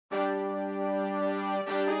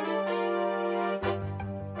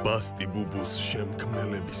Basti Bubus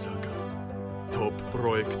შემქმნელებისაგან. Top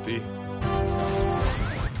პროექტი.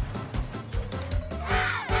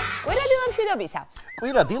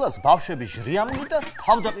 კვირა დილას ბავშვები ჟრიამული და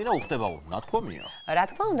თავდაყირა უხდებაო, ნათქვამია. რა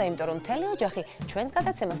თქმა უნდა, იმიტომ რომ მთელი ოჯახი ჩვენს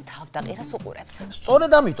გადაცემას თავდაყირას უყურებს.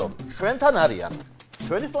 სწორედ ამიტომ ჩვენთან არიან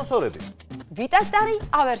ჩვენი სპონსორები. ვიტასტარი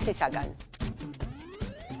ავერსისაგან.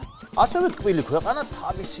 ასევე ტკბილი ქვეყანა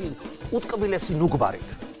თავისი უტკბილესი ნუგბარით.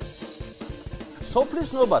 სოფლის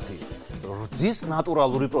ნობათი, რძის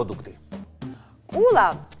ნატურალური პროდუქტი. კულა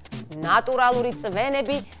ნატურალური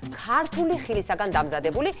წვენები, ქართული ხილისაგან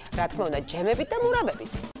დამზადებული, რა თქმა უნდა, ჯემებით და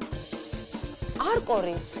მურაბებით.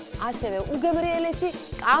 არკორი, ასევე უგემრიელესი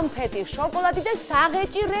კამფეტი, შოკოლადი და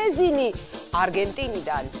საღეჭი რეზინი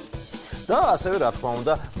არგენტინიდან. და ასევე რა თქმა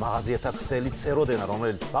უნდა, მაღაზიათა ქსელი წეროდენა,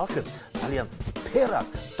 რომელიც ბავშვებს ძალიან ფერად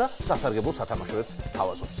და სასარგებლო სათამაშოებს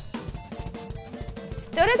თავაზობს.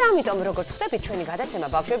 სწორედ ამიტომ, როგორც ხვდებით, ჩვენი გადაცემა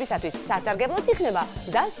ბავშვებისათვის სასარგებლოც იქნება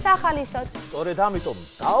და სახალისოც. სწორედ ამიტომ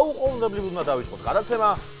დაუყოვნებლივ უნდა დავიწყოთ გადაცემა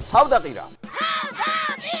თავდაყირა.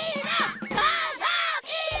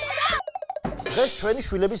 დღეს ჩვენი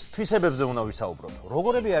შვილების თვისებებზე უნდა ვისაუბროთ.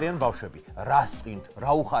 როგორები არიან ბავშვები, რას წვინთ,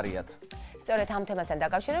 რა უხარიათ. სწორედ ამ თემასთან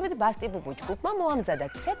დაკავშირებით ბასტი ბუბუ ჯგუფმა მოამზადა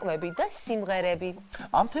ცეკვები და სიმღერები.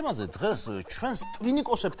 ამ თემაზე დღეს ჩვენს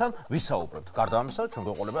ტვინიკოსებთან ვისაუბრებთ. გარდა ამისა, ჩვენ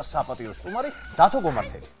გვეყოლება საპატიო სტუმარი დათო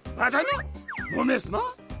გომართელი. ბატონო, მომესმა?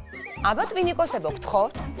 აბა ტვინიკოსებო,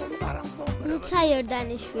 გთხოვთ? ლუცა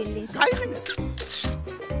იორდანიშვილი. გაიყინე.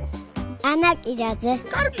 ანა კირაძე.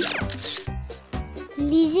 კარგია.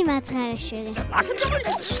 ლიზი მაცღარაშვილი. აქ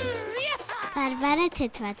დავიყინე. ბარბარა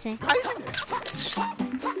თეთვაძე. გაიყინე.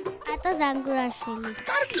 ატო ზანგურაშვილი.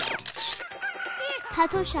 კარგია.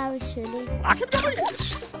 თათო შავიშვილი. აქ დავიყინე.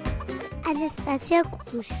 ანასტასია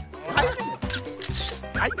კუკუში. გაიყინე.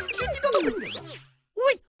 აი, ჩიტი დავიყინე.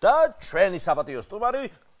 უი, და ჩვენი საპატიო სტუმარი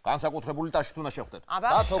განსაკუთრებული ტაშით უნდა შევხვდეთ.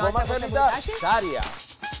 დათო გომართელი და დარია.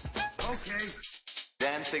 ოკეი.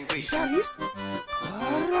 Dancing Queen. საის?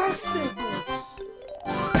 არასებობს.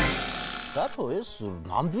 დათო ეს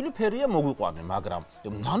ნამდვილი ფერია მოგვიყვანე, მაგრამ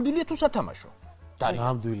ნამდვილია თუ სათამაშო?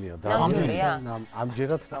 ნამდვილია.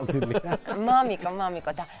 ამჯერად ნამდვილია.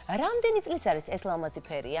 მამიკო და რამდენი წლის არის ეს ლამაზი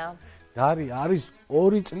ფერია? დარი არის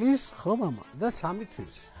 2 წლის, ხო მამა? და 3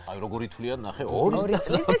 თვის. აი როგორი თვლიან, ნახე 2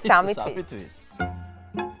 წლის და 3 თვის.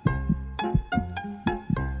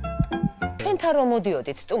 ჩვენთან რომ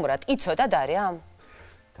მოდიოდით სტუმრად, იცოდა დარია?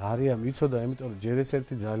 დარია მიცოდა, იმიტომ რომ ჯერ ეს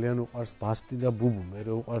ერთი ძალიან უყვარს ბასტი და ბუბუ,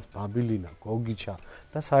 მერე უყვარს ბაბილინა, გოგიჩა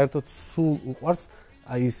და საერთოდ სულ უყვარს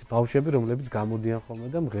აი ის ბავშვები, რომლებიც გამოდიან ხოლმე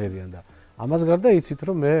და მღერიან და ამას გარდა იცით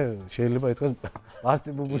რომ მე შეიძლება ითქვას ბასტი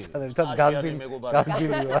ბუბუსთან ერთად გაზრდილი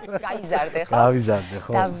ვარ. გაიზარდე ხო? გავიზარდე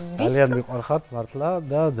ხო. ძალიან მიყვარხართ მართლა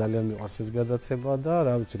და ძალიან მიყვარს ეს გადაცემა და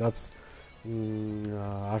რა ვიცი რაც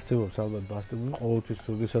არსებობს ალბათ ბასტი ბუბუ ყოველთვის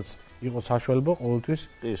როდესაც იყო საშუალება ყოველთვის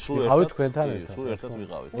ვიყავით თქვენთან ერთად. სულ ერთად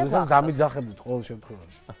ვიყავით. როდესაც დამიძახებდით ყოველ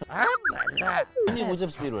შემთხვევაში. ვინ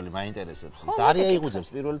იღუძებს პირველი, მაინტერესებს. დარია იღუძებს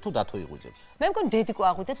პირველი თუ დათო იღუძებს? მე მგონი დედიკო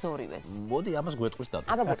აღუძებს ორივეს. მოდი ამას გვეტყვის დათო.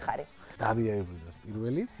 აბა გითხარი. დარია იღუძებს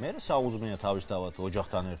პირველი. მე საუზმეა თავისთავად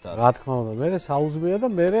ოჯახთან ერთად. რა თქმა უნდა, მე საუზმეა და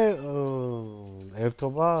მე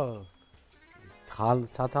ერთობა თან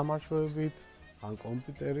სათამაშოებით, თან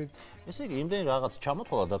კომპიუტერით. ესე იგი, იმდენი რაღაც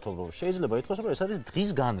ჩამოთვალა დათო, რომ შეიძლება ითქვას, რომ ეს არის დღის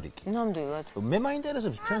განრიგი. ნამდვილად. მე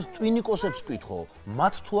მაინტერესებს ჩვენს ტვინიკოსებს ვკითხო,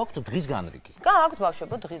 მათ თუ აქვთ დღის განრიგი? გააქვთ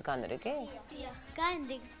ბავშვებო დღის განრიგი?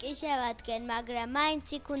 განრიგს კი შევადგენ, მაგრამ მაინც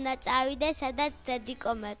იქ უნდა წავიდე, სადაც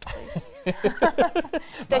დედიკო მეტყვის.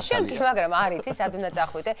 და შენ კი მაგრამ არ იცი, სად უნდა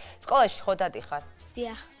წახვიდე? სკოლაში ხო დადიხარ?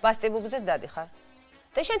 დიახ. ბასტი ბუბუზეც დადიხარ?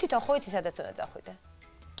 და შენ თვითონ ხო იცი, სადაც უნდა წახვიდე?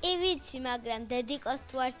 კი ვიცი, მაგრამ დედიკოს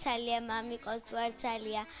თუ არ ცალია, მამიკოს თუ არ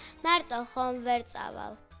ცალია, მარტო ხომ ვერ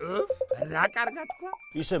წავალ. რა კარგად თქვა?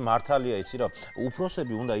 ისე მართალია იცი რა,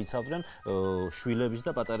 უფროსები უნდა იცავდნენ შვილების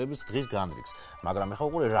და პატარების დღის განრიგს, მაგრამ ეხლა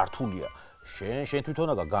უყურე რა რთულია. შენ თვითონ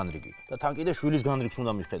აგა განრიგი და თან კიდე შვილის განრიგს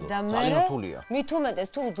უნდა მიხედო. ძალიან რთულია. მით უმეტეს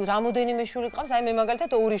თუ რამოდენიმე შვილი ყავს, აი მე მაგალითად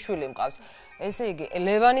 2 შვილი მყავს. ესე იგი,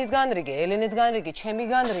 ლევანის განრიგი, ელენეს განრიგი, ჩემი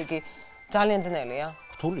განრიგი ძალიან ძნელია.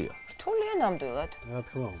 რთულია. რთულია ნამდვილად. რა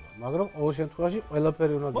თქმა უნდა, მაგრამ ყოველ შემთხვევაში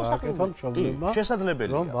ყველაფერი უნდა გააკეთონ მშობლებმა.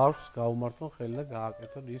 შესაძლებელია. რომ ბავშვს გაუმართონ ხელი და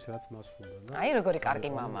გააკეთონ ის, რაც მას უნდა. აი როგორი კარგი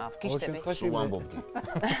мама, ვგიჟდები. სულ ამბობდი.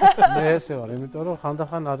 მე ესე ვარ, იმიტომ რომ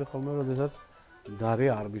ხანდახან არის ხოლმე, როდესაც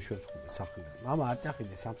დარია არ მიშვებს ხოლმე სახლიდან. მამა არ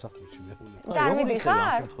წახიდე სამსახურში მე უნდა. და არ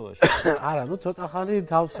მიდიხარ? არა, ნუ ცოტა ხანი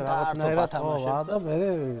თავს რაღაცნაირად ხო და მე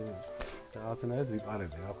რაღაცნაირად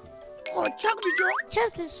ვიპარები რა ხო. ოჩაკ ბიჭო.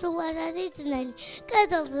 ჩემთვის სულ არ არის ძნელი.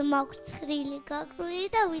 კედელზე მაქვს ცხრილი გაგრული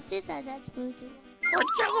და ვიცი სადაც მივიდე.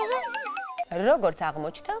 ოჩაკო. როგორც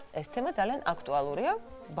აღმოჩნდა, ეს თემა ძალიან აქტუალურია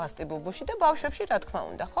ბასტიბუბუში და ბავშვებში, რა თქმა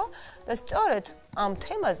უნდა, ხო? და სწორედ ამ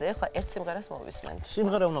თემაზე ახლა ერთ სიმღერას მოვისმენთ.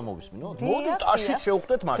 სიმღერა უნდა მოვისმინოთ? მოდი ტაშით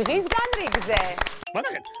შევხვდეთ მაშინ. დღის განრიგზე.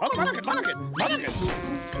 მანაგეთ, მანაგეთ.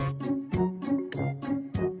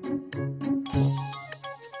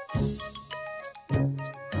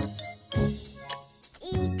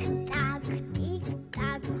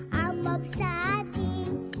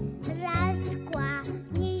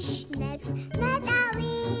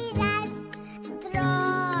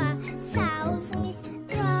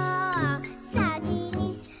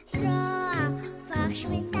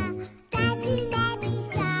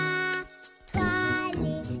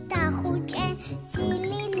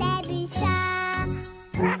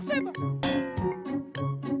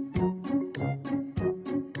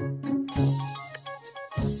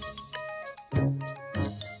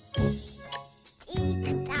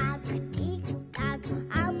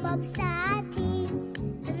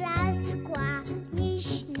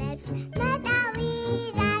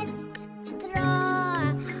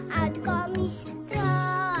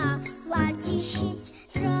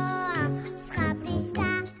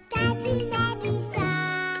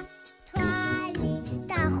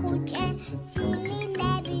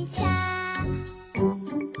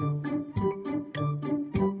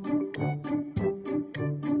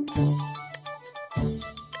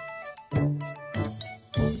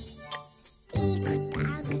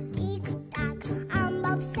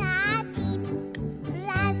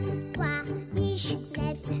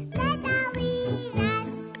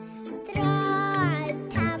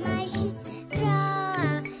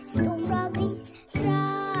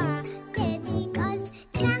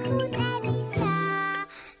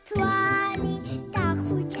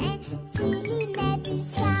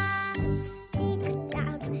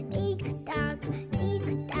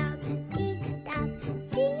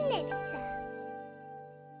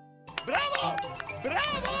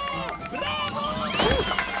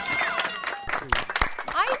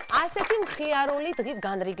 ასეთი მხიარული დღის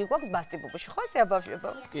განრიგი გვაქვს ბასტიბუბუში, ხო, ბავშვებო?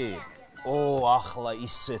 კი. ახლა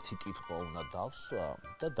ისეთი კითხვა უნდა დავსვა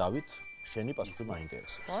და დავით, შენი პასუხი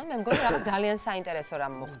მაინტერესებს. ხო, მე მგონი რაღაც ძალიან საინტერესო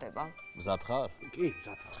რამ მოხდება. მზად ხარ? კი,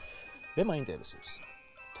 მზად ხარ. მე მაინტერესებს.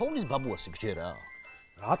 თოვლის ბაბუასი გჯერა?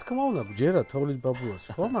 რა თქმა უნდა, გჯერა თოვლის ბაბუასი,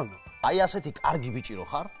 ხო, მამა? აი ასეთი კარგი ბიჭი რო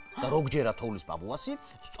ხარ და რო გჯერა თოვლის ბაბუასი,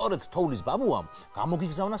 სწორედ თოვლის ბაბუამ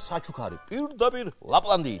გამოგიგზავნა საჩუქარი პირდაპირ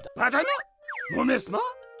ლაპლანდიიდან. ბატონო, მომესმა?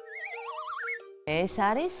 ეს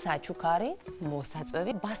არის საჩუქარი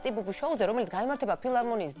მოსაწვევი ბასტიბუბუ შოუზე, რომელიც გაიმართება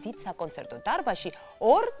ფილარმონიის დიდ საკონცერტო დარბაზში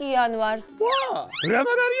 2 იანვარს. ვა, რა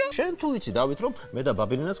მაგარია? შენ თუ ვიცი დავით რომ მე და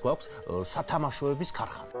ბაბილინას გვაქვს სათამაშოების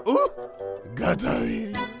ქარხანა.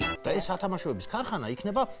 გადავირი. და ეს სათამაშოების ქარხანა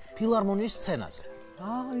იქნება ფილარმონიის სცენაზე.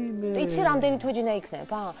 აიმე. იცი რამდენი თოჯინა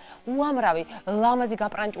იქნება? უამრავი ლამაზი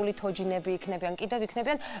გაპრანჭული თოჯინები იქნებიან, კიდევ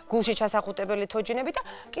იქნებიან გულში ჩასახუტებელი თოჯინები და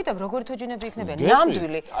კიდევ როგორი თოჯინები იქნებიან?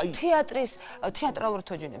 ნამდვილი თეატრალური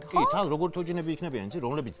თოჯინები, ხო? კი, თან როგორი თოჯინები იქნებიან, იცი,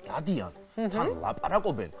 რომლებიც დადიან, თან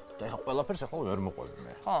ლაპარაკობენ და ეხა ყველაფერს ახლა ვერ მოყვები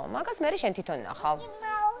მე. ხო, მაგას მე შენ თვითონ ნახავ.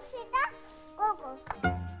 მაუსი და გოგო.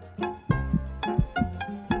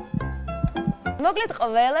 მოკლედ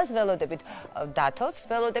ყველას ველოდებით დათოს,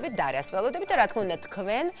 ველოდებით დარიას, ველოდებით და რა თქმა უნდა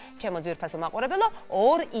თქვენ, ჩემო ძვირფასო მაყურებელო,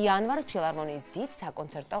 2 იანვარს ფილარმონიის დიდ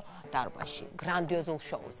საკონცერტო დარბაზში, გრანდიოზულ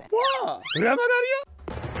შოუზე. ვა, რა მაგარია?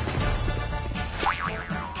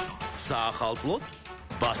 საახალწლოდ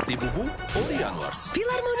ბასტიბუბუ 2 იანვარს.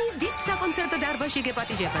 ფილარმონიის დიდ საკონცერტო დარბაზში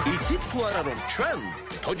გეპატიჟებათ. იცით თუ არა რომ ჩვენ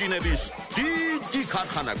თოჯინების დიდი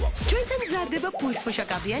ქარხანა გვაქვს. ჩვენთან მზადდება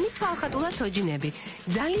ფუშფუშაკაბიანი თვალხატულა თოჯინები.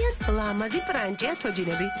 ძალიან ლამაზი პრანჭია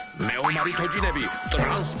თოჯინები. მეომარი თოჯინები,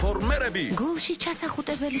 ტრანსფორმერები გულში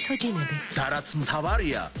ჩასახუტებელი თოჯინები. და რაც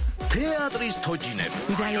მთავარია, თეატრის თოჯინები.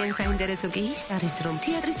 ძალიან საინტერესო კი ის არის, რომ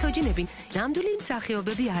თეატრის თოჯინები ნამდვილი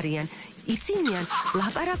მსახიობები არიან. იცინიან,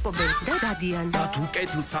 ლაპარაკობენ და დადიან. და თუ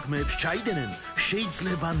კეთილ საქმეებს ჩაიდენენ,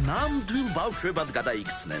 შეიძლება ნამდვილ ბავშვებად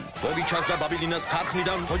გადაიქცნენ. გოგიჩას და ბაბილინას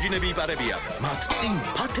ქარხნიდან თოჯინები იპარებიან. მათ წინ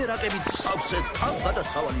ფათერაკებით სავსე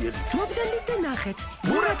თავგადასავალი ელით. მოგზაურობთ და ნახეთ.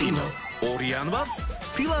 ბურატინო 2 იანვარს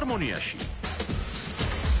ფილარმონიაში.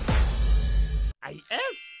 აი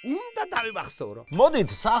ეს უნდა დავიმახსოვრო. მოდით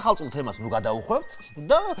საახალწლო თემას ნუ გადავუხვევთ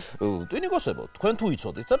და ტვინიკოსებო, თქვენ თუ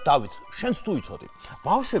იცოდით და დავით, შენც თუ იცოდი.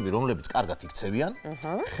 ბავშვები, რომლებიც კარგად იქცევიან,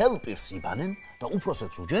 ხელპირს იბანენ და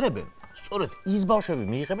უფროსებს უჯერებენ, სწორედ ის ბავშვები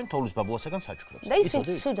მიიღებენ თოვლის ბაბუასაგან საჩუქრებს. და ის ვინც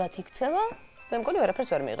ცუდად იქცევა, მე მგონი ვერაფერს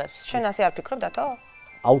ვერ მიიღებს. შენ ასე არ ფიქრობ დათო?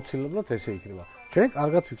 აუცილებლად ესე იქნება. ჩვენ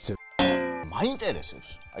კარგად ვიქცევთ. მაინტერესებს,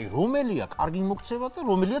 აი რომელია კარგი მოქცევა და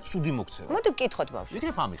რომელია ცუდი მოქცევა. მოდი ვკითხოთ ბავშვი.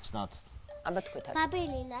 ვიქნებ ამიხსნათ. აბა თქვით.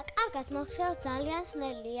 ბაბილინა, კარგად მოხსენო ძალიან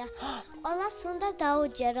ძნელია. ყველას უნდა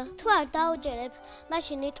დაუჯერო. თუ არ დაუჯერებ,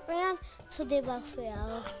 მაშინ იტყვიან ცუდი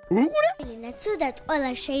ბავშვიაო. ბაბილინა, ცუდად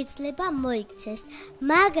ყველა შეიძლება მოიქცეს,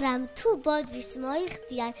 მაგრამ თუ ბოძის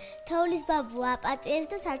მოიხდიან, თოვლის ბაბუ აპატიებს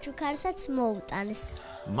და საჩუქარსაც მოუტანს.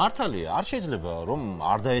 მართალია, არ შეიძლება რომ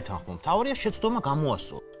არ დაეთანხმო. მთავარია შეცდომა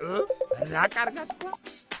გამოასწო. რა კარგად თქვა?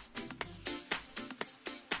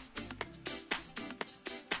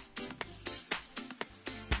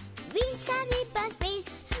 ვინც არის ბასტის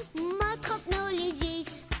მოთხოვნული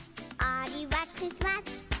ზის არის ვაცხის მას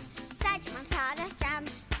საჭმელს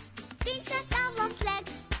არასჭამს ვინც ასწავლობს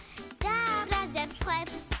ლექს და ბრაზებს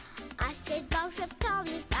ხვებს ასეთ ბავშვებს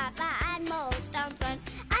თოვლის პაპა არ მოუტანს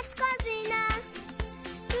არც კოზინას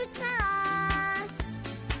ჩუჩხას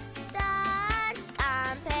და არც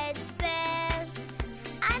კამფეტს ფერს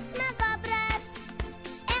არც მეგობრებს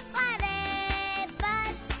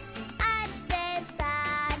ეყარებაც არც დებს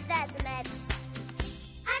არ დაძმებს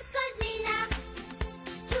არც კოზინას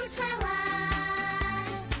ჩუჩხას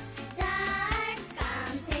და არც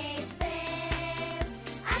კამფეტს ფერს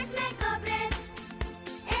არც მეგობრებს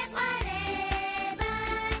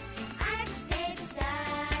ეყარებაც არც დებს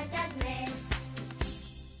არ დაძმებს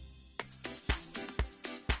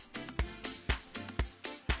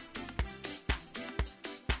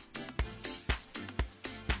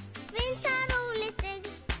ვინც არ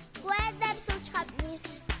უვლისწინს გვერდებს უჩხაპნის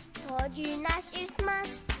თოჯინას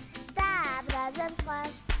ჭირთმას და ბრაზებს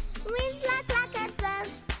ხვას ვინც ლაკლაკებს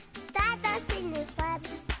ვლევს და დასინის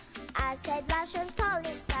ხვებს ასეთ ბავშვებს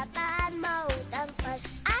თოვლის პაპა არ მოუტანს ხვებს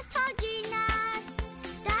არ თოჯინას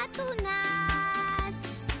და თუნას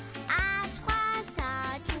არ ხვას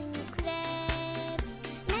აჩუქრებს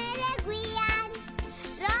მერე გვიან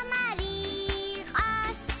რომ არ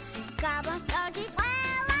იყოს გამოსწორდი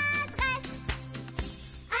ყველა დღეს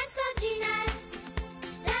არც თოჯინას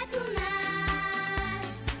და თუნას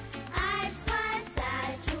არც ხვას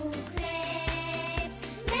აჩუქრებს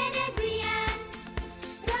მერე გვიან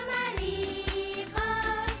რომ არ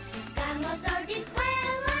იყოს გამოსწორდი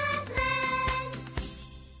ყველა დღეს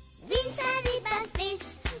ვინც არის ბასტის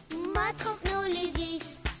მოთხოვნული ზის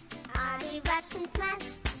არის ვაცხის მას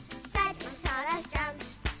საჭმელს არასჭამს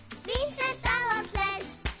ვინც ასწავლობს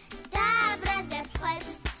ლექს და ბრაზებს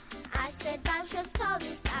ხვებს ასეთ ბავშვებს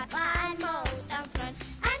თოვლის პაპა არ მოუტანს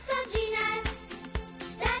არც თოჯინას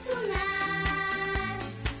და თუნას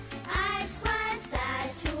არც ხვას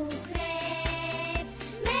აჩუქრებს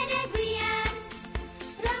მერე გვიან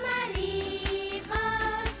რომ არ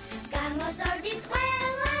იყოს გამოსწორდით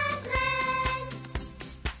ყველა დღეს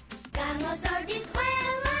გამოსწორდით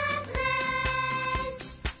ყველა დღეს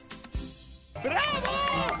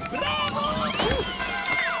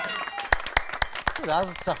რა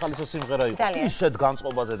სახალისო სიმღერა იყო? ძალიან. ისეთ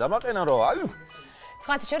განწყობაზე დამაყენა რომ აი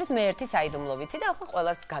სხვათა შორის მე ერთი საიდუმლო ვიცი და ახლა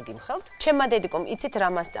ყველას გაგიმხელთ. ჩემმა დედიკომ იცით რა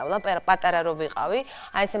მასწავლა, პატარა რო ვიყავი,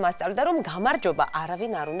 აი ესე მასწავლდა რომ გამარჯობა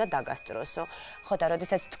არავინ არ უნდა დაგასწროსო. ხო და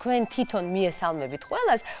როდესაც თქვენ თვითონ მიესალმებით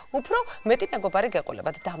ყველას, უფრო მეტი მეგობარი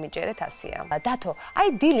გეყოლებათ, დამიჯერეთ ასია. დათო, აი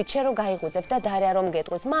დილით შენ რო გაიღვიძებ და დარია რომ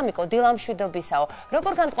გეტყვის, მამიკო, დილა მშვიდობისაო,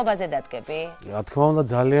 როგორ განწყობაზე დადგები? რა თქმა უნდა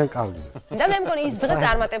ძალიან კარგზე. და მე მგონი ის დღე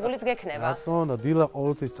წარმატებულიც გექნება. რა თქმა უნდა დილა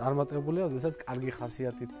ყოველთვის წარმატებულია, როდესაც კარგი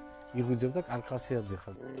ხასიათით იღვიძებ და კარგ ხასიათზე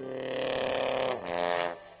ხარ.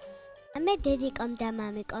 მე დედიკომ და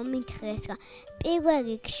მამიკომ მითხრეს, რომ პირველ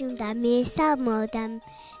რიგში უნდა მიესალმო და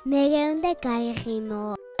მერე უნდა გაიღიმო.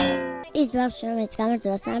 ის ბავშვი რომელიც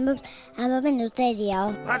გამარჯვებას ამბობს, ამბობენ უსტერიაო.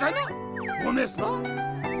 ბატონო, მომესმა?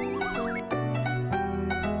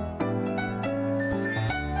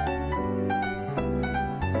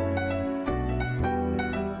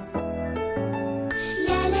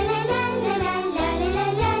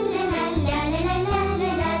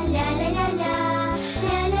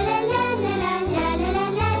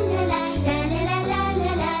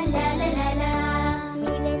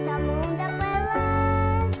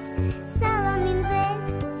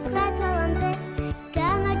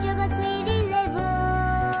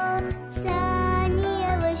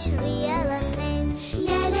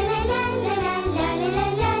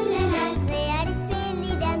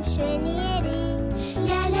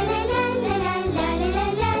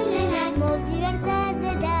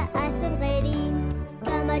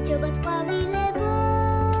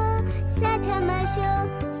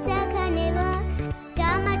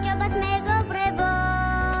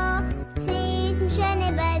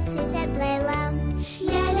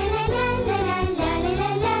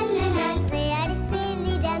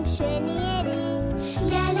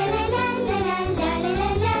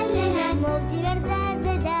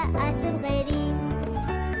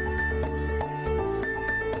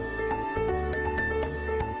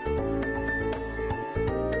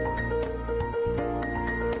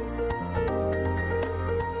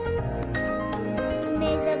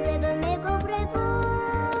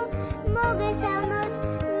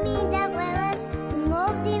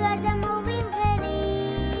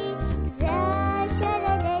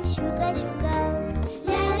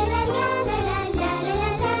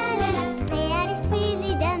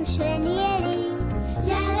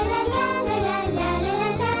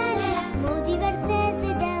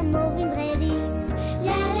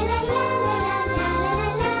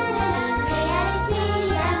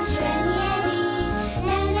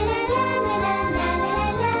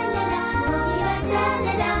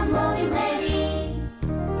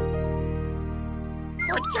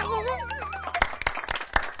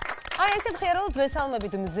 აი ესე მხიარულად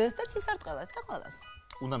ვესალმებით მზეს და ცისარტყელას და ყველას.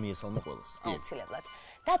 უნდა მიესალმო ყველას. აუცილებლად.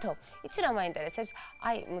 დათო, იცი რა მაინტერესებს?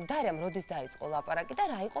 აი, დარიამ როდის დაიწყო ლაპარაკი და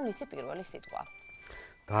რა იყო მისი პირველი სიტყვა?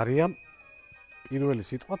 დარიამ პირველი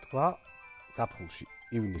სიტყვა თქვა ზაფხულში,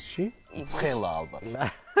 ივნისში. ცხელა ალბათ.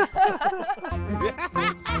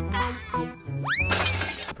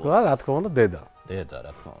 თქვა რა თქმა უნდა დედა. დედა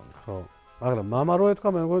რა თქმა უნდა. ხო. მაგრამ мама რო ეთქვა,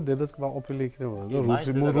 მე მგონი დედაც კმაყოფილი იქნებოდა,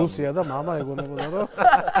 რომ რუსია და мама ეგონებოდა, რომ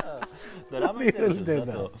და რა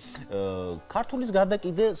მეინტერესებს? ქართულის გარდა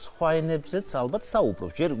კიდე სხვა ენებზეც ალბათ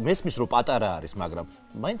საუბრობს. ჯერ მესმის რომ პატარა არის, მაგრამ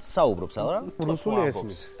მაინც საუბრობს, არა? რუსული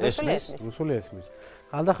ესმის. რუსული ესმის.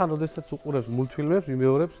 ხანდახან როდესაც უყურებს მულტფილმებს,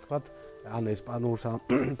 იმეორებს, თქვათ, ან ესპანურს, ან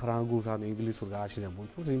ფრანგულს, ან ინგლისურ გააჩნია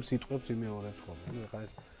მულტფილმს, იმ სიტყვებს იმეორებს ხოლმე. ეხლა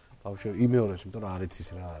ეს ბავშვი იმეორებს, იმიტომ რომ არ იცის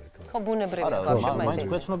რა არის თქო. ხო, ბუნებრივია ბავშვებმა მაინც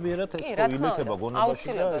გვეცნობიერად ეს ინეთება გონებაში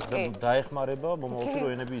და დაეხმარება მომავალში რო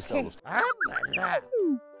ენები ისწავლოს.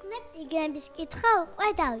 მე წიგნების კითხვა უკვე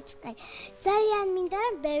დავიწყე. ძალიან მინდა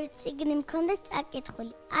რომ ბევრი წიგნი მქონდეს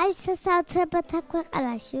წაკითხული. აი სასაუბრობათა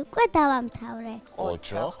ქვეყანაში უკვე დავამთავრე.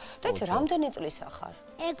 ოჩახ. და იცი რამდენი წლისა ხარ?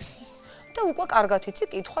 6-ის. და უკვე კარგად იცი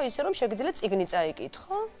კითხვა ისე რომ შეგიძლია წიგნი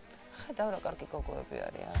წაიკითხო? ხედავ რა კარგი გოგოები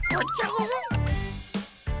არიან.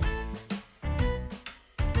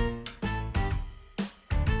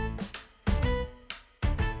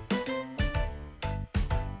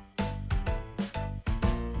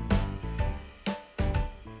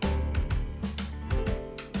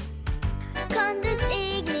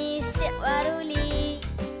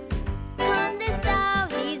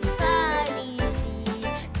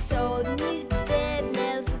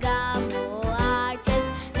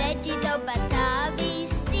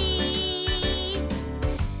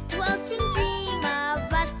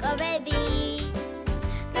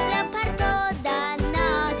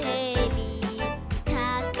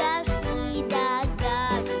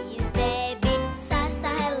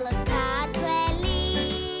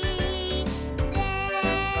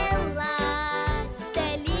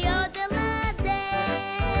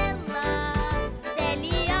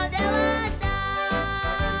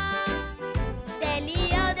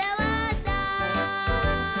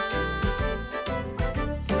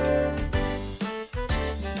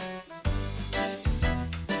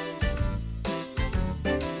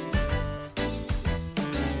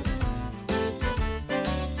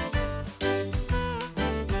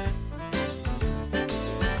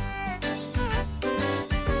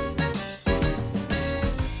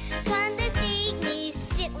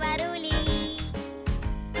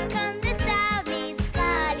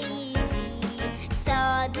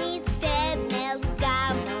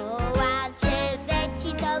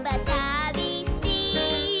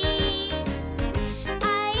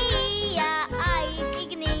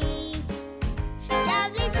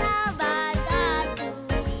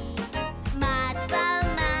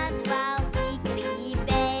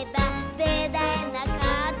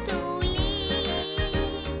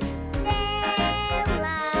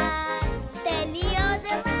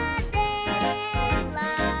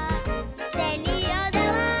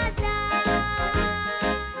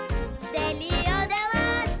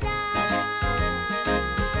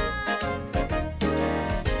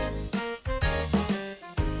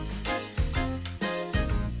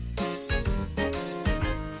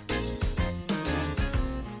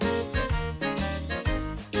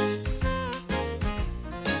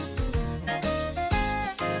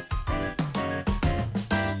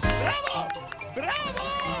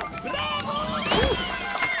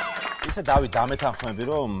 ისე დავით დამეთანხმები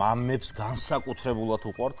რომ მამებს განსაკუთრებულად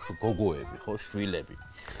უყვართ გოგოები, ხო, შვილები.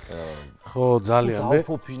 ხო, ძალიან მე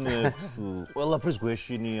დავფოფინებ, ყველაფერს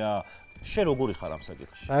გვეშინია. შენ როგორი ხარ ამ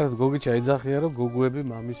საკითხში? საერთოდ გოგიჩა ეძახია რომ გოგოები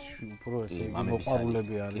მამის უფრო ესე იგი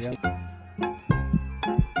მოყვარულები არიან.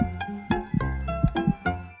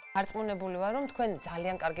 არწმუნებული ვარ რომ თქვენ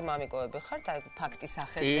ძალიან კარგი მამიკოები ხართ, აი ფაქტის კი,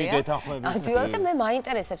 ახეზეა. გეთანხმები. ადვილად და მე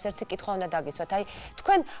მაინტერესებს ერთი კითხვა უნდა დაგისვათ. აი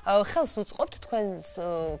თქვენ ხელს უწყობთ თქვენს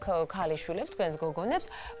ქალიშვილებს, თქვენს გოგონებს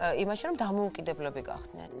იმაში რომ დამოუკიდებლები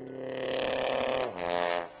გახდნენ.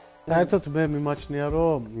 საერთოდ მე მიმაჩნია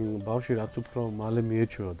რომ ბავშვი რაც უფრო მალე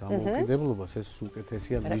მიეჩვევა დამოუკიდებლობას, ეს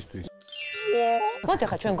უკეთესია მისთვის. მოდი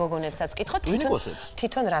ხა ჩვენ გოგონებსაც ვკითხოთ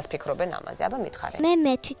თვითონ რას ფიქრობენ ამაზე, აბა მითხარე.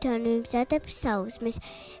 მე თვითონ ვიმზადებ საუზმის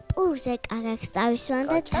პურზე კარგს წავისვან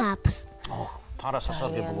და თაფს.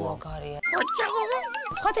 ფარასასარგებლოა. მაგარია.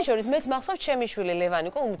 სხვათა შორის მეც მახსოვს ჩემი შვილი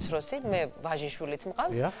ლევანი იყო უმცროსი, მე ვაჟიშვილიც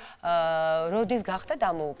მყავს. როდის გახდა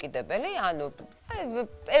დამოუკიდებელი, ანუ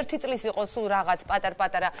ერთი წლის იყო სულ რაღაც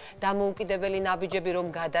პატარ-პატარა დამოუკიდებელი ნაბიჯები რომ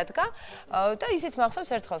გადადგა და ისიც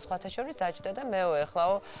მახსოვს ერთხელ სხვათა შორის დაჯდა და მეო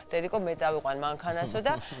ეხლაო დედიკო მე წავიყვან მანქანასო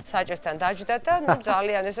და საჭესთან დაჯდა და ნუ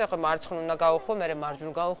ძალიან ესე ხო მარცხნ უნდა გავუხვო, მე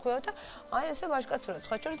მარჯვნივ გავუხვიო და აი ესე ვაჟკაცურად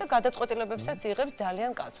სხვათა შორის და გადაწყვეტილებებსაც იღებს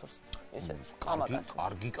ძალიან კაცურს. ისეც ყამაკაცი.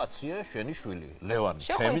 კარგი კაცია შენი შვილი, ლევანი,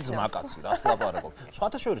 ჩემი ძმაკაცი, რას ლაპარაკობ.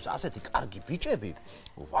 სხვათა შორის ასეთი კარგი ბიჭები,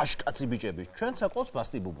 ვაჟკაცი ბიჭები, ჩვენც აყავს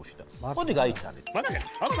ბასტი ბუბუში და მოდი გაიცანით. Manake.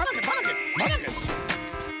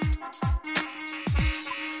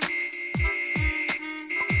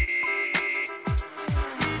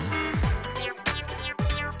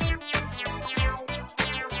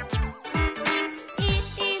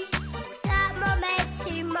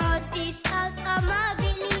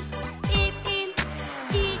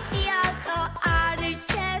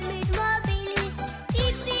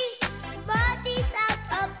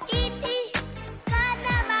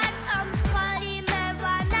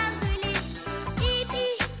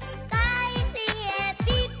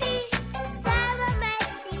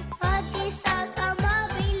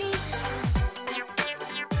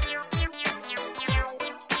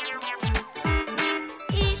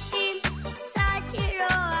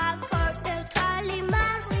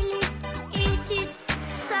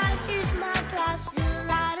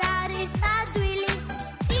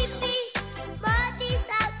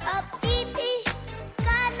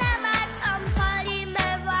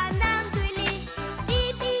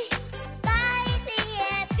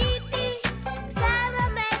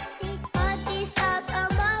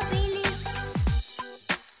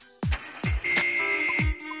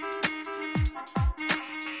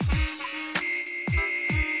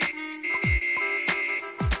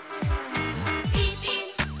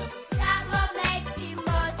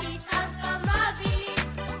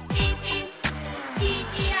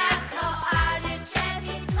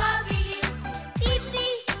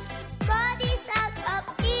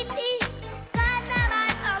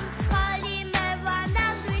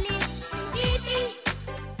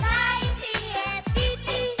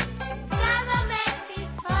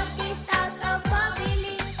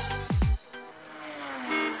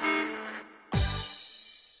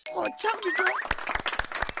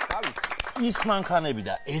 ის მანქანები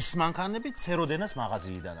და ეს მანქანები ცეროდენას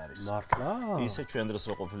მაღაზიიდან არის. მართლა? ისე ჩვენ დროს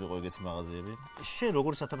რო ყოფილიყო ეგეთი მაღაზიები. შენ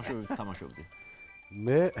როგორ სათამაშოები თამაშობდი?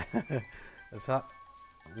 მე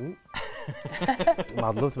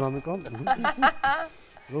მადლობთ მამიკო.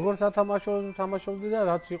 როგორ სათამაშობდი და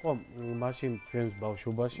რაც იყო მაშინ ჩვენს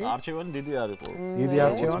ბავშვობაში. არჩევანი დიდი არ იყო. დიდი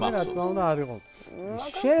არჩევანი რა თქმა უნდა არ იყო.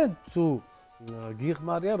 შენ თუ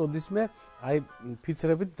გიხმარია როდისმე აი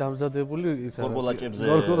ფიცრებით დამზადებული ის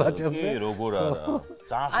გორგოლაჭებზე კი როგორ არა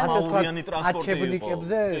ძალიან ხმაურიანი ტრანსპორტი იყო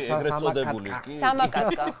აჩებნიკებზე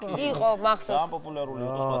სამაკატკა იყო მახსოვს ძალიან პოპულარული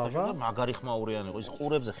იყო სხვათა და მაგარი ხმაურიანი იყო ის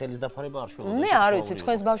ყურებზე ხელის დაფარება არ შეუძლია მე არ ვიცი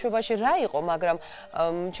თქვენს ბავშვობაში რა იყო მაგრამ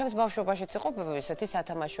ჩემს ბავშვობაშიც იყო ესეთი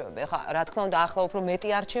სათამაშოები ხა რა თქმა უნდა ახლა უფრო მეტი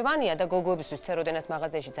არჩევანია და გოგოებისთვის ცეროდენას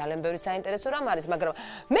მაღაზიაში ძალიან ბევრი საინტერესო რამ არის მაგრამ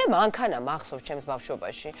მე მანქანა მახსოვს ჩემს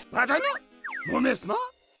ბავშვობაში ბატონო მომესმა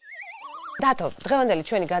დათო, დღევანდელი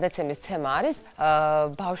ჩვენი გადაცემის თემა არის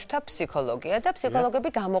ბავშვთა ფსიქოლოგია და ფსიქოლოგები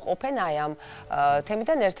გამოყოფენ აი ამ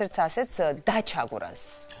თემიდან ერთ-ერთ ასეთს დაჩაგვრას.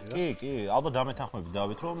 კი, ალბათ დამეთანხმებით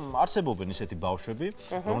დავით, რომ არსებობენ ისეთი ბავშვები,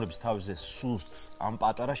 რომლებიც თავზე სუსტს ამ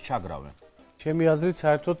პატარას ჩაგრავენ. ჩემი აზრით,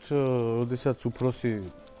 საერთოდ, როდესაც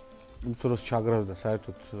უმცროს ჩაგრავენ და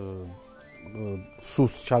საერთოდ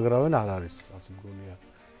სუსტს ჩაგრავენ, არ არის, ასე მგონია,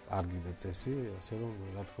 კარგი და წესი, ასე რომ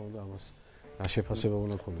რა თქმა უნდა ამას შეფასება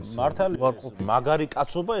უნდა ქონდეს. მართალია, მაგარი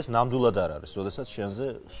კაცობა ეს ნამდვილად არ არის, როდესაც შენზე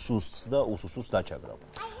სუსტს და უსუსურს დაჩაგრავ.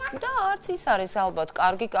 და არც ის არის ალბათ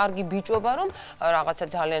კარგი ბიჭობა, რომ რაღაცა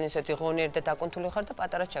ძალიან ისეთი ღონიერი და დაკუნთული ხარ და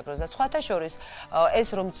პატარა ჩაგრავს და სხვათა შორის ეს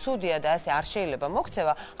რომ ცუდია და ასე არ შეიძლება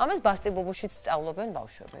მოქცევა, ამას ბასტიბუბუშიც სწავლობენ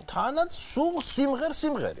ბავშვები. თანაც სულ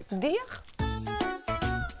სიმღერით. დიახ.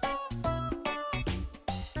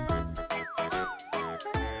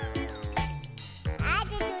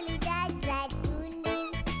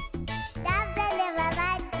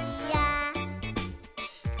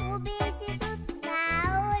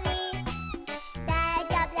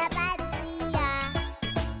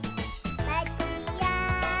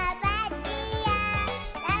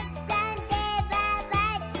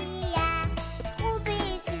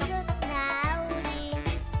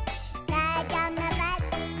 Dad,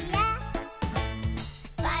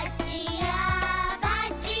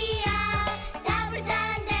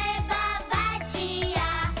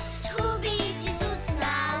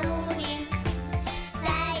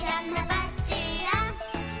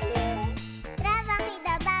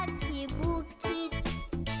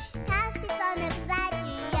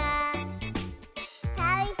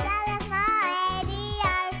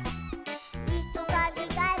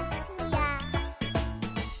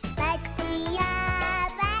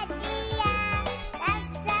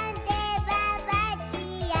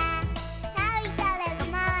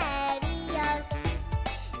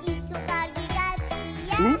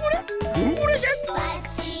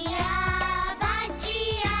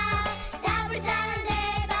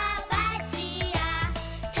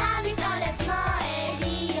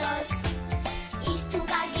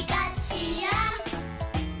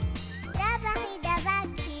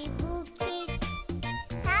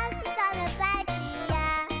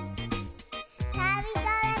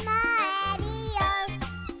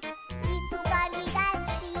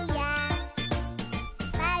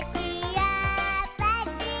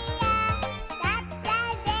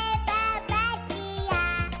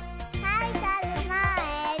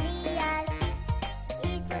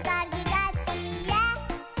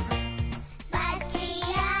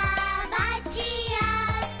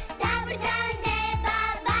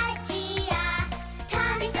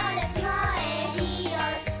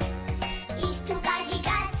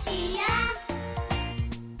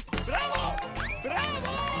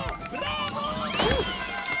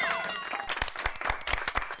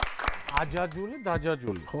 აჯაჯული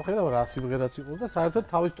დაჯაჯული ხო ხედავ რა სიმღერაც იყო და საერთოდ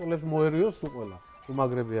თავის ტოლებს მოერიოს სულ ყველა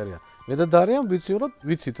უმაგრები არიან მე და დარიან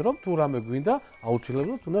ვიცით რომ თუ რამე გვინდა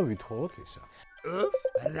აუცილებლად უნდა ვითხოვოთ ისა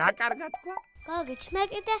რა კარგად თქვა გოგიჩ მე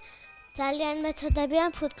კიდე ძალიან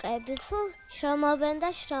მეცოდებიან ფუტკრები სულ შრომობენ და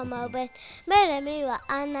შრომობენ მე მივა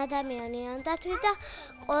ან ადამიანი ან დათვი და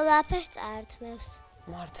ყველაფერს წაართმევს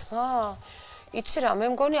მართლა იცი რა მე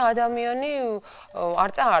მგონი ადამიანი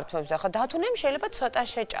არ წაართმევს და ხა დათუნემ შეიძლება ცოტა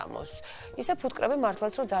შეჭამოს ისე ფუტკრები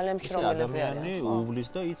მართლაც რომ ძალიან მშრომელები არიან ადამიანი უვლის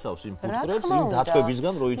და იცავს იმ ფუტკრებს იმ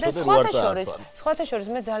დათვებისგან რო იცოდე რო არ წაართვა სხვათა შორის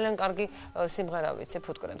მე ძალიან კარგი სიმღერა ვიცი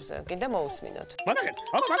ფუტკრებს კიდე მოусმინოთ მანაგეთ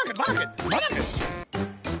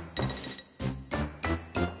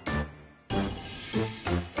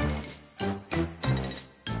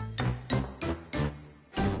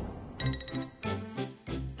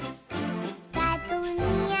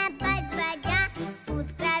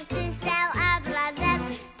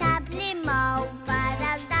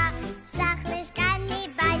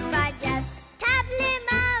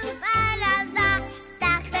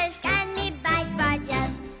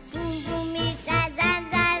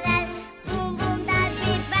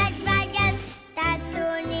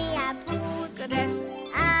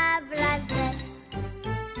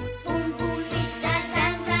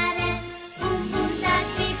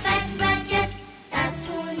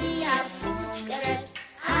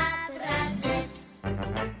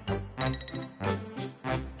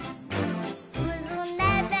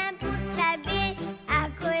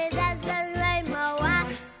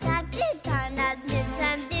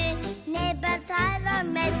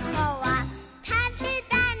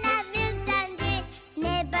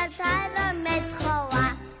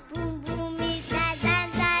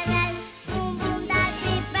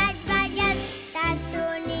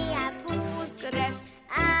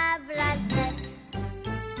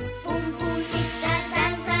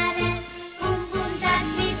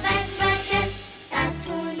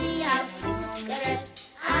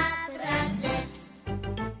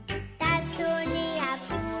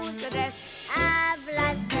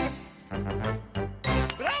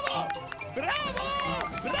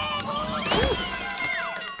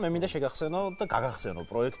მე მინდა შეგახსენო და გაგახსენო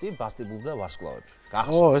პროექტი ბასტი ბუბუ და ვარსკვლავები.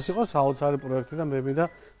 ეს იყო საოცარი პროექტი და მე მინდა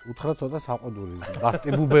უთხრა ცოტა საყვედური ბასტი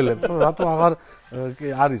ბუბელებს, რომ რატო აღარ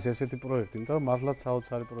არის ესეთი პროექტი, იმიტომ რომ მართლაც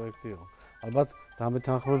საოცარი პროექტი იყო. ალბათ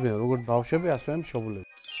დამეთანხმებიან როგორც ბავშვები, ასევე მშობლები.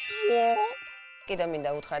 კიდე მინდა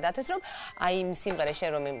უთხრა დათოს რომ აი იმ სიმღერე შენ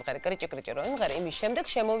რომ იმღერე კრიჭი რომ იმღერე იმის შემდეგ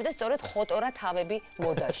შემოვიდა სწორედ ხოტორა თავები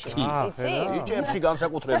მოდაში. იცი? იჭებში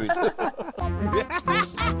განსაკუთრებით.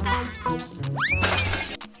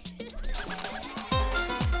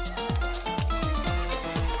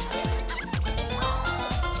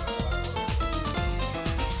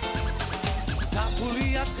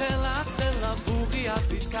 ცხელა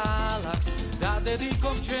ბუღიათის ქალაქს და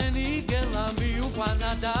დედიკომ ჩვენი გელა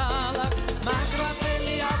მიუყვანა დალაკს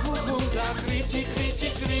მაგრატელი აღუგუნდა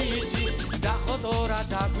კრიჭი და ხოტორა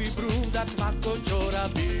დაგვიბრუნდა თმაკოჯორა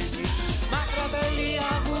ბიჭი მაგრატელი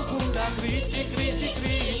აღუგუნდა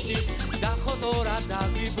კრიჭი და ხოტორა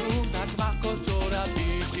დაგვიბრუნდა თმაკოჯორა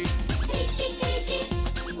ბიჭი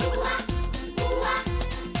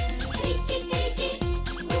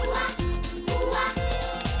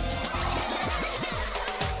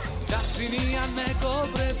ძინიან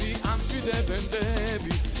მეგობრები ამშვიდებენ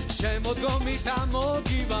დები შემოდგომით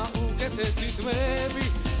ამოგივა უკეთესი თმები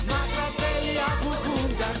მაგრატელი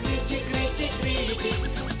აღუგუნდა კრიჭი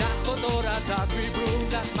და ხოტორა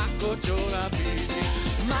დაგვიბრუნდა თმაკოჯორა ბიჭი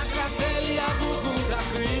მაგრატელი აღუგუნდა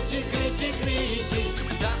კრიჭი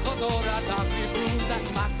და ხოტორა დაგვიბრუნდა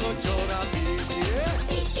თმაკოჯორა ბიჭი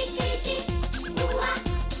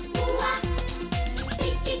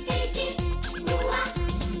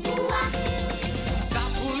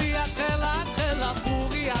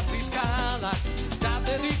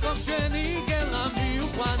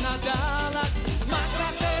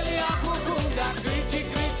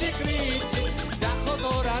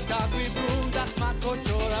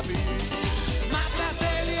bici ma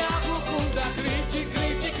fratelli a bucunda crici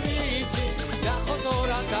crici crici da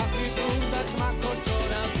hotora da frunda ma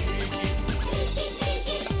conciora bici crici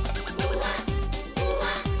crici bua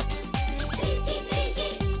bua crici crici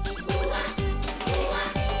bua bua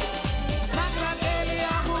ma fratelli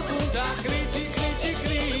a bucunda crici crici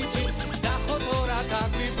crici da hotora da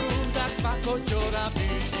frunda ma conciora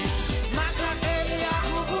bici ma fratelli a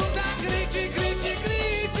bucunda crici crici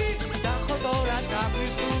crici da hotora da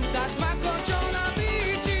frunda ma conciora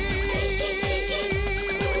bici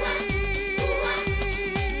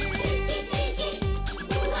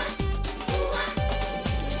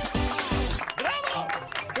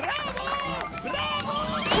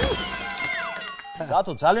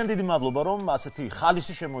რატო ძალიან დიდი მადლობა რომ ასეთი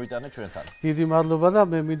ხალისი შემოიტანე ჩვენთან. დიდი მადლობა და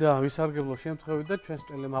მე მინდა ვისარგებლო შემთხვევით და ჩვენს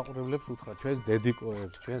ტელემაყურებლებს უთხრა, ჩვენს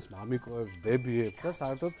დედიკოებს, ჩვენს მამიკოებს, ბებიებს და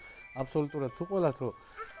საერთოდ აბსოლუტურად უყველათ რომ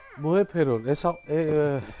მოეფერონ ეს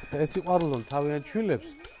სიყვარულონ თავიანთ შვილებს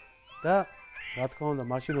და რა თქმა უნდა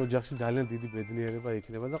მაშინ ოჯახში ძალიან დიდი ბედნიერება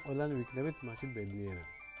იქნება და ყველანი ვიქნებით მაშინ ბედნიერები.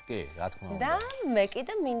 კი, რა თქმა უნდა. და მე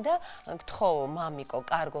კიდე მინდა გთხოვ მამიკო,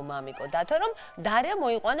 კარგო მამიკო, დათო რომ დარია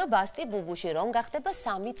მოიყვანო ბასტი ბუბუში რომ გახდება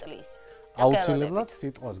 3 წლის. აუცილებლად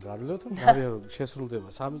სიტყვას გაძლევთ რომ დარია რომ შესრულდება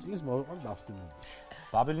 3 წლის მოიყვან ბასტი ბუბუში.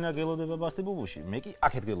 ბაბილინა გელოდება ბასტი ბუბუში, მე კი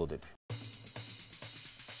აქეთ გელოდები.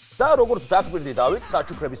 და როგორც დაკვირდი დავით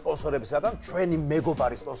საჩუქრების სპონსორებისგან, ჩვენი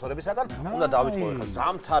მეგობარი სპონსორებისგან, უნდა დავიწყო ახლა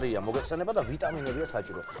ზამთარია, მოგეხსენება და ვიტამინებია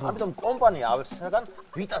საჭირო. ამიტომ კომპანია ავერსისგან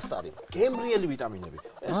ვიტასტარი, გემრიელი ვიტამინები.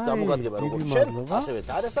 ეს გამოგადგება როგორც შენ, ასევე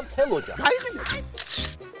დარიასთან მთელ ოჯახს.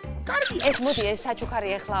 ეს მოდი ეს საჩუქარი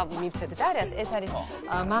ახლა მივცეთ დარიას, ეს არის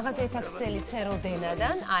მაღაზიათა ქსელი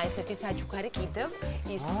ცეროდენადან, ესეთი საჩუქარი კიდევ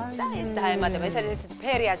ის და ეს დაემატება. ეს არის ესეთი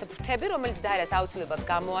ფერი ასე ფრთები, რომელიც დარიას აუცილებლად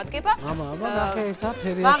გამოადგება. ნახე ისა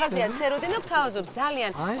ფერი. მაღაზია ცეროდენა გვთავაზობს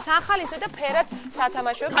ძალიან სახალისო და ფერად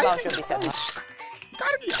სათამაშოებს ბავშვებისათვის.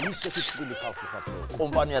 კარგია, ისეთი ტკბილი ხალხი ხართ.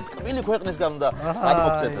 კომპანია ტკბილი ქვეყნისგან უნდა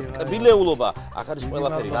გადმოგცეთ. ტკბილეულობა, აქ არის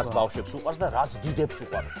ყველაფერი, რაც ბავშვებს უყვარს და რაც დიდებს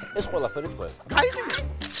უყვარს. ეს ყველაფერი თქვენ. გაიგე.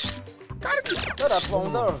 კარგია. და რა თქმა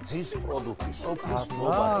უნდა, რძის პროდუქტი, სოფლის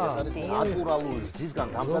მობარი, ეს არის ნატურალური რძისგან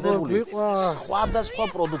დამზადებული სხვადასხვა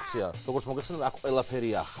პროდუქცია. როგორც მოგეხსენებათ, აქ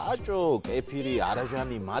ყველაფერია: ხაჭო, კეფირი,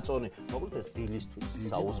 არაჟანი, მაწონი. მოკლედ ეს დილისთვის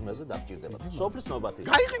საუზმეზე დაგჭირდებათ. სოფლის ნობათი.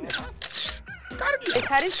 გაიგე. კარგია. ეს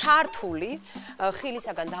არის ქართული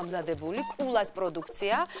ხილისაგან დამზადებული კულას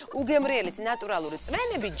პროდუქცია, უგემრიელის ნატურალური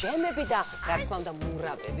წვენები, ჯემები და რა თქმა უნდა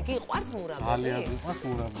მურაბები. გიყვართ მურაბები? ძალიან გიყვარს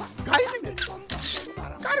მურაბები. გაიგე.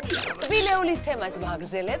 კარგია. ტკბილეულის თემას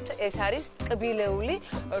ვაგრძელებთ. ეს არის ტკბილეული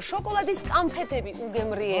შოკოლადის კამფეტები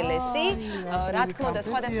უგემრიელესი. რა თქმა უნდა,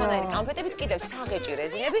 სხვადასხვანაირი კამფეტებით, კიდევ საღეჭი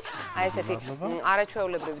რეზინები, აი ესეთი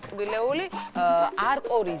არაჩვეულებრივი ტკბილეული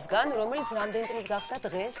არკორისგან, რომელიც რამდენი წლის გახდა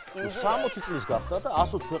დღეს? 60 წლის გახდა და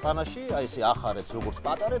 120 ქვეყანაში აი ესე ახარებს როგორც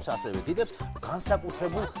პატარებს, ასევე დიდებს,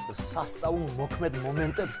 განსაკუთრებულ სასწაულ მოქმედ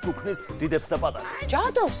მომენტებს ჩუქნის დიდებს და პატარებს.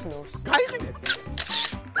 ჯადოსნურს. გაიგე.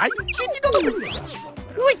 აი, ჩიტი დაგმინდა.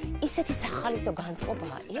 ისეთი სახალისო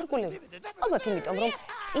განწყობაა ირგვლივ. ალბათ იმიტომ რომ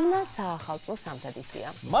წინა საახალწლო სამზადისია.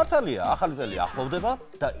 მართალია, ახალი წელი ახლოვდება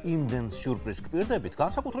და იმდენ სიურპრიზ გპირდებით,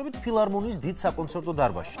 განსაკუთრებით ფილარმონიის დიდ საკონცერტო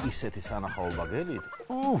დარბაზში. ისეთი სანახაობა გელით.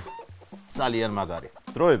 ძალიან მაგარი.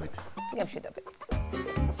 დროებით. გემშვიდობებით.